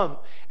come,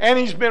 and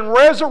He's been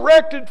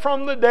resurrected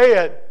from the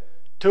dead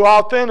to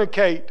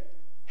authenticate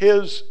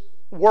His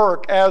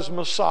work as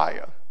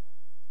Messiah.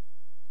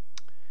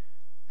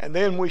 And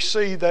then we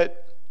see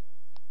that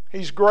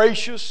He's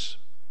gracious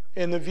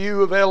in the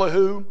view of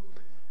Elihu.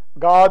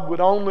 God would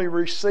only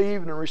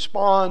receive and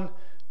respond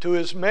to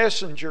His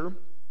messenger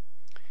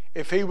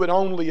if he would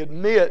only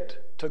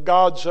admit to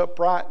God's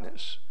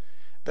uprightness,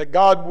 that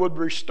God would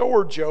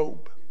restore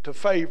Job to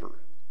favor.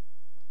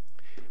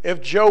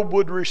 If Job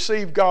would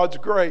receive God's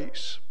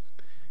grace,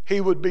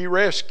 he would be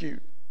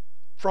rescued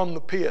from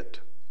the pit.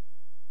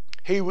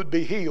 He would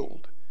be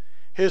healed.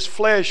 His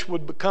flesh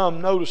would become,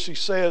 notice he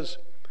says,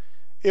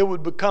 it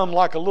would become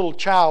like a little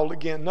child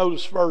again.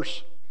 Notice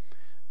verse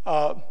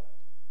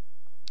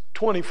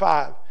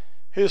 25.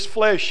 His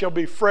flesh shall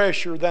be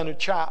fresher than a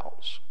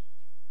child's.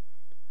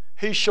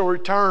 He shall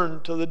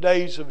return to the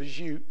days of his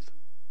youth.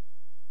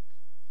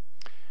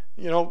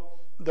 You know,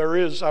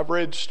 I've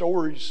read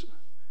stories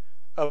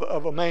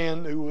of a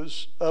man who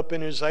was up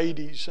in his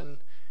 80s and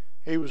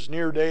he was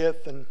near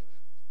death, and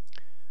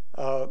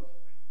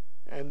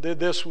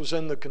this was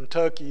in the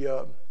Kentucky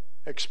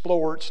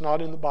Explorer. It's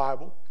not in the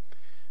Bible,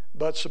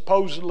 but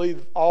supposedly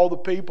all the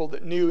people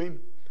that knew him,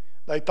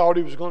 they thought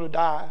he was going to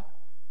die,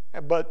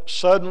 but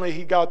suddenly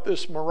he got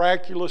this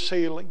miraculous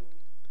healing,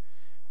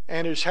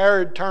 and his hair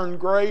had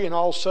turned gray, and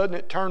all of a sudden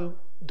it turned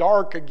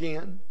dark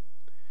again.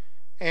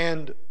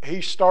 And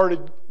he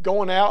started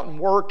going out and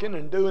working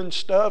and doing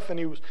stuff, and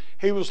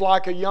he was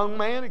like a young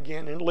man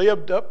again, and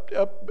lived up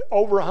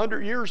over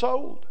 100 years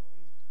old.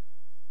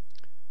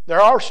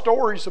 There are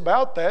stories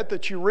about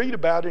that you read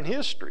about in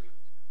history.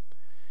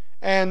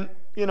 And,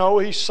 you know,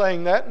 he's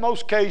saying that. In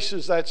most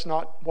cases, that's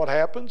not what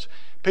happens.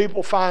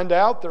 People find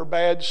out they're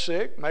bad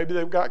sick. Maybe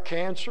they've got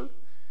cancer.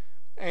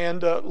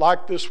 And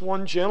like this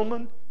one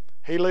gentleman,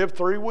 he lived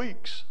 3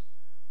 weeks.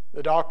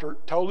 The doctor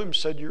told him,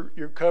 said,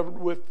 you're covered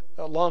with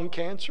lung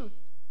cancer.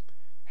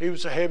 He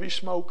was a heavy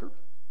smoker.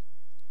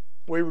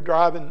 We were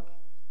driving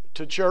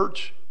to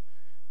church,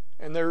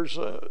 And there's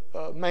a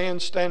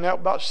man standing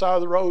out by the side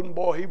of the road, and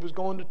boy, he was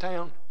going to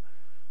town.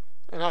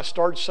 And I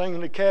started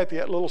singing to Kathy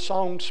that little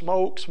song,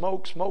 smoke,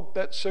 smoke, smoke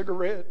that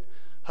cigarette.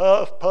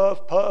 Huff,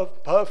 puff,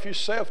 puff, puff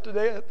yourself to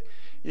death.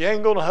 You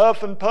ain't going to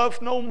huff and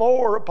puff no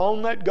more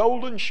upon that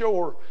golden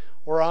shore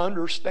where I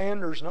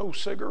understand there's no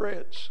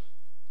cigarettes.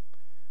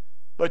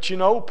 But you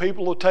know,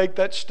 people will take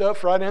that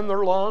stuff right in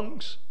their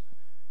lungs,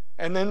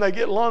 and then they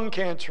get lung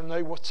cancer, and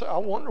they will say, I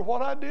wonder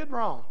what I did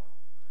wrong.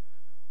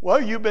 Well,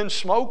 you've been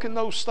smoking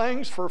those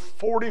things for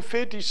 40,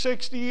 50,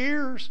 60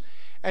 years,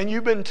 and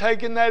you've been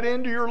taking that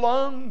into your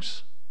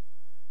lungs.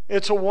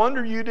 It's a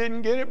wonder you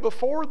didn't get it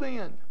before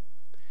then.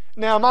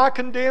 Now, am I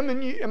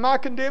condemning you? Am I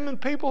condemning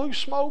people who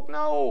smoke?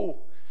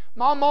 No.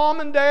 My mom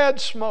and dad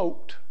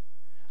smoked.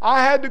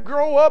 I had to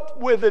grow up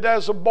with it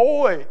as a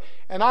boy,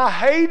 and I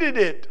hated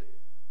it.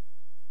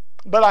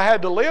 But I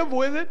had to live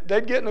with it.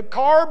 They'd get in a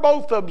car,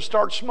 both of them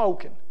start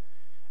smoking.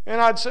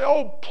 And I'd say,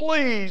 oh,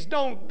 please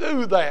don't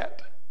do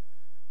that.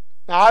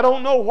 Now, I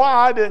don't know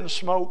why I didn't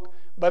smoke,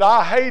 but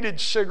I hated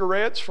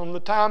cigarettes from the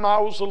time I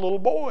was a little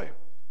boy.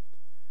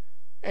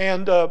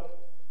 And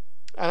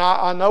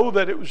I know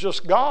that it was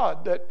just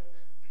God that,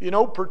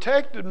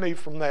 protected me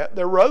from that.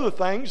 There were other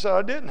things that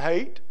I didn't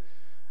hate,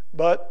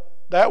 but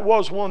that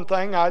was one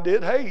thing I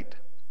did hate.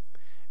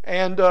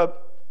 And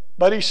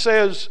but he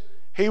says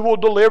he will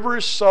deliver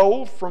his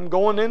soul from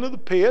going into the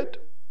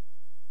pit.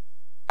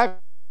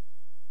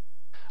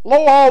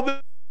 Lo, all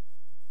this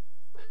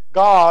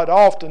God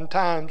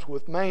oftentimes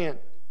with man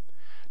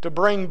to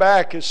bring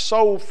back his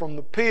soul from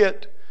the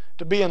pit,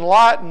 to be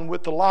enlightened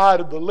with the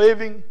light of the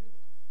living.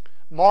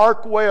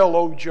 Mark well,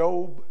 O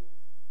Job,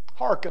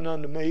 hearken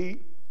unto me.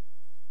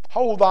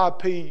 Hold thy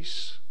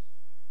peace,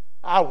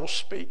 I will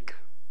speak.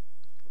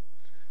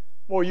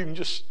 Boy, you can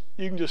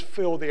just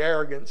feel the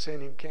arrogance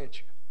in him, can't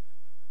you?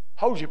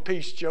 Hold your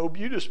peace, Job.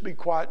 You just be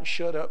quiet and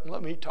shut up and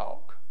let me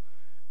talk.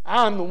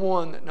 I'm the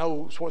one that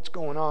knows what's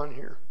going on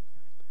here.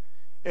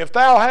 If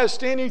thou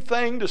hast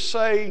anything to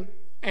say,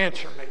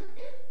 answer me.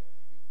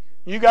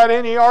 You got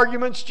any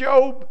arguments,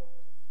 Job?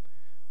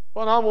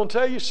 Well, I'm going to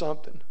tell you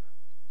something.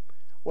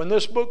 When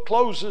this book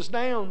closes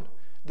down,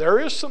 there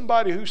is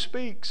somebody who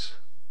speaks,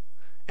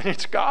 and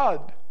it's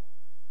God.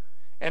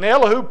 And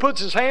Elihu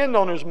puts his hand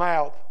on his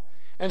mouth,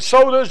 and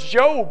so does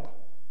Job.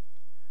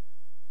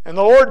 And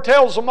the Lord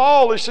tells them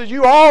all, He says,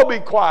 you all be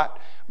quiet,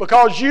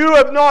 because you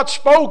have not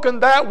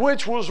spoken that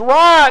which was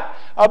right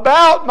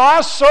about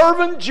my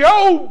servant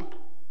Job.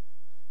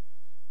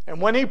 And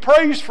when he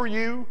prays for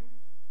you,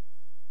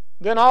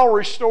 then I'll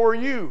restore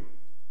you.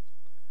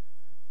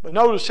 But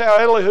notice how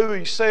Elihu,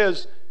 he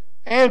says,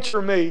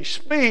 answer me,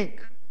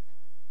 speak,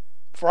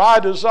 for I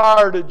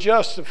desire to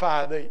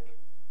justify thee.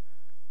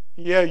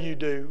 Yeah, you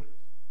do.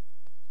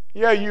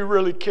 Yeah, you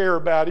really care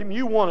about him.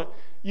 You want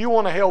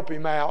to help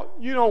him out.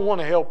 You don't want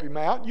to help him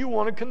out. You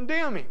want to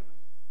condemn him.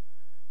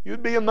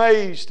 You'd be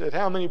amazed at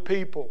how many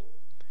people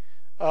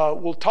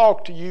will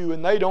talk to you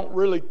and they don't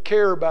really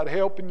care about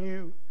helping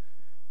you.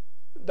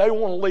 They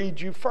want to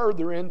lead you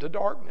further into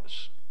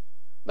darkness.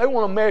 They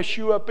want to mess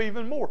you up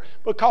even more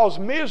because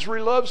misery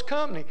loves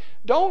company.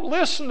 Don't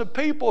listen to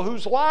people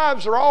whose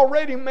lives are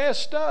already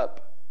messed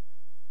up,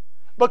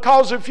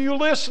 because if you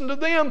listen to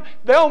them,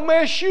 they'll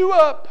mess you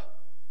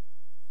up.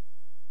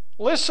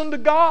 Listen to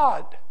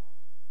God.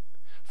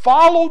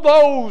 Follow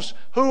those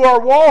who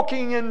are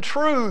walking in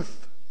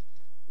truth,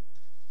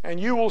 and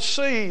you will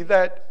see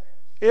that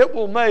it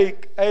will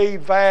make a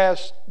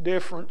vast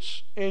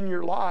difference in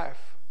your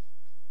life.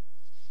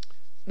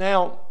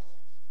 Now,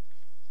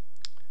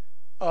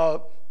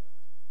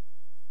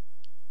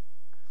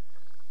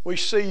 we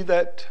see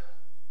that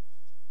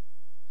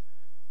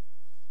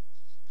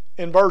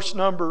in verse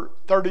number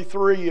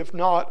 33, if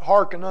not,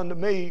 hearken unto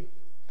me,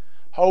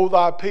 hold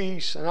thy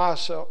peace, and I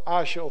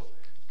shall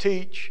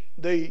teach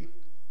thee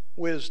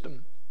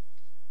wisdom.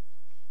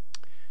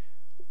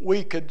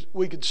 We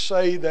could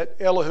say that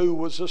Elihu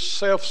was a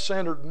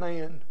self-centered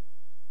man.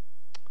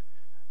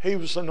 He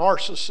was a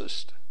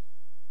narcissist.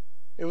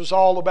 It was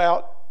all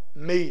about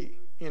me.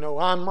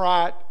 I'm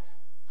right.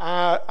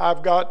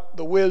 I've got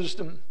the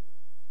wisdom.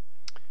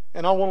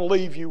 And I want to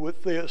leave you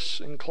with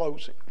this in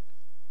closing.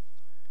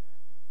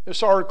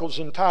 This article is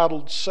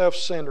entitled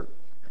Self-Centered.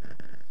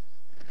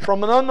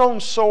 From an unknown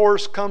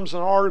source comes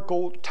an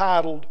article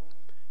titled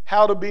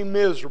How to Be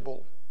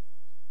Miserable.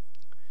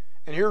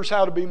 And here's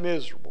how to be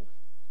miserable.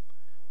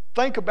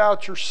 Think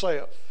about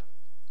yourself.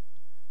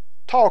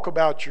 Talk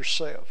about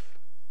yourself.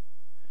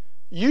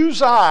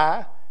 Use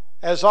I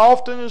as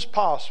often as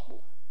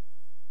possible.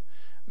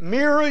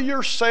 Mirror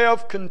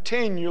yourself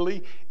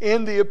continually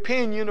in the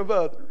opinion of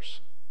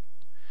others.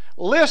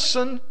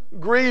 Listen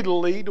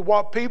greedily to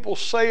what people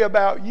say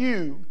about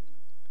you.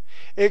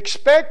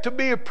 Expect to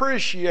be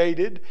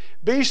appreciated.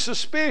 Be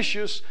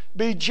suspicious.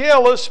 Be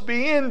jealous.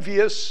 Be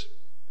envious.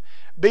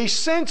 Be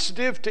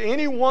sensitive to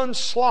anyone's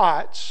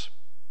slights.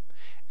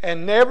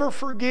 And never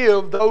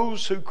forgive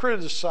those who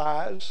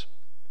criticize.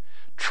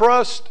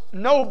 Trust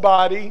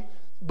nobody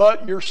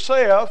but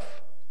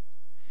yourself.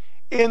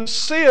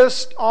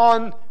 Insist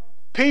on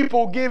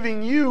people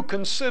giving you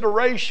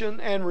consideration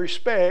and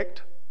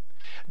respect,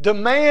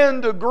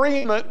 demand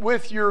agreement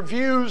with your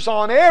views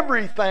on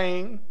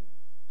everything,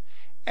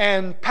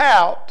 and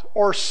pout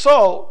or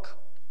sulk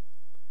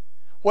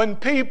when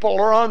people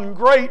are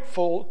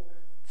ungrateful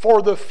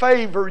for the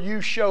favor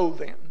you show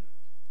them.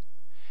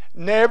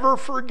 Never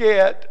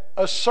forget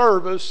a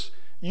service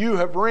you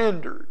have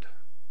rendered.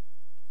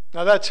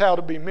 Now that's how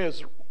to be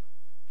miserable.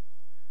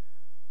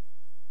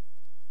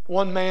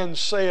 One man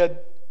said,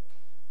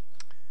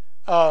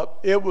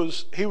 he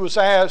was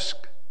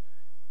asked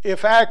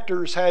if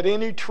actors had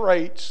any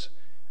traits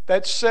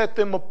that set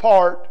them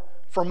apart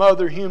from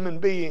other human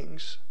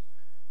beings.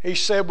 He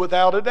said,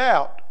 without a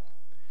doubt,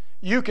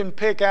 you can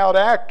pick out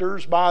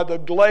actors by the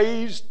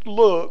glazed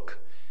look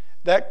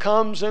that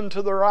comes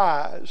into their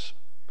eyes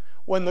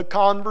when the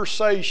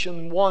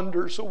conversation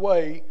wanders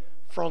away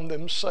from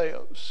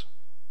themselves.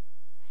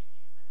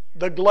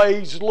 The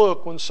glazed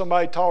look when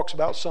somebody talks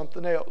about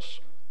something else.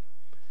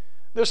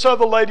 This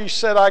other lady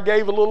said, I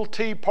gave a little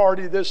tea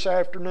party this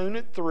afternoon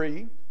at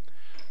 3.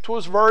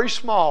 'Twas very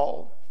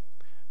small.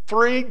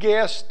 3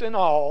 guests in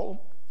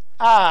all.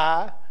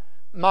 I,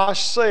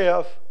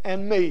 myself,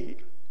 and me.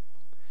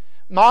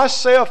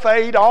 Myself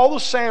ate all the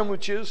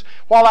sandwiches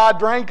while I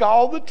drank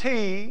all the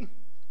tea.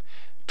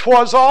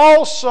 'Twas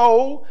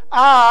also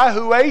I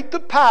who ate the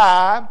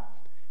pie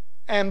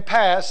and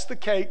passed the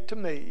cake to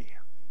me.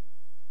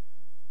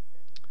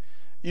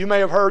 You may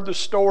have heard the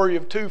story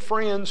of 2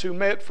 friends who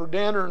met for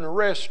dinner in a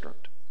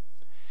restaurant.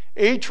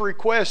 Each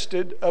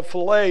requested a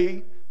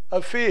fillet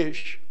of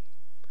fish,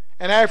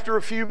 and after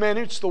a few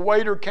minutes the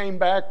waiter came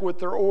back with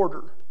their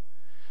order.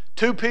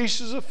 2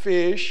 pieces of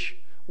fish,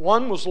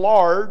 one was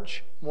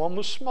large, one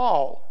was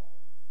small,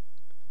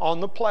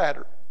 on the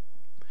platter.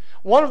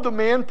 One of the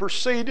men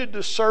proceeded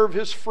to serve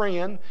his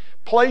friend,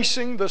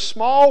 placing the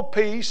small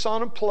piece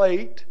on a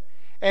plate,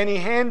 and he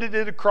handed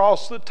it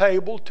across the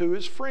table to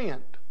his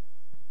friend.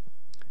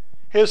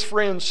 His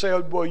friend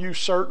said, well, you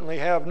certainly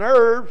have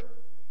nerve.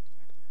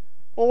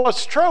 Well,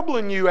 what's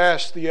troubling you?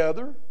 Asked the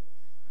other.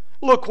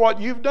 Look what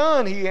you've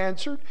done, he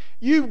answered.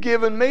 You've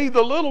given me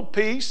the little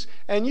piece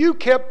and you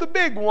kept the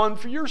big one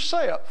for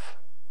yourself.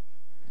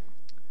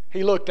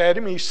 He looked at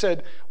him and he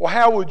said, well,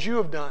 how would you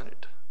have done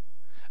it?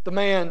 The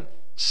man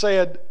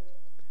said,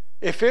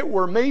 if it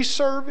were me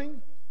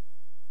serving,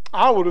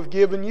 I would have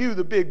given you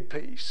the big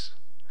piece.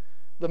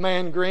 The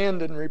man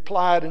grinned and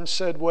replied and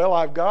said, well,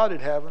 I've got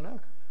it, haven't I?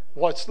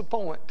 What's the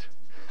point?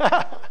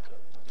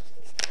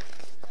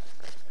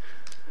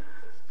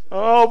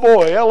 Oh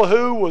boy,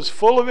 Elihu was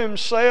full of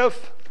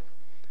himself.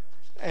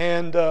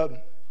 And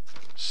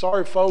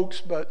sorry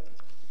folks, but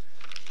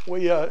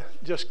we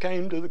just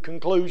came to the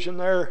conclusion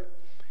there.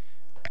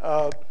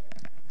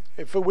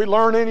 If we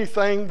learn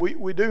anything,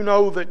 we do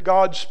know that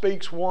God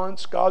speaks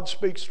once, God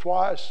speaks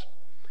twice.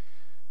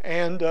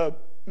 And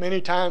many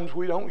times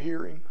we don't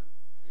hear Him.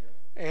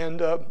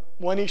 And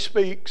when He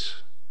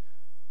speaks,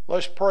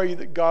 let's pray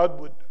that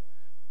God would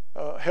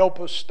help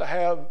us to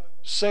have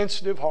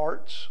sensitive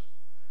hearts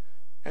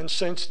and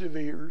sensitive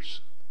ears,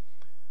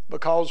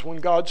 because when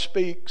God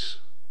speaks,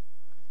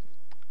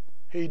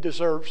 He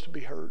deserves to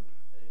be heard.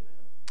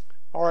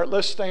 All right,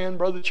 let's stand.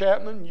 Brother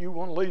Chapman, you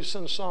want to lead us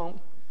in a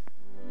song?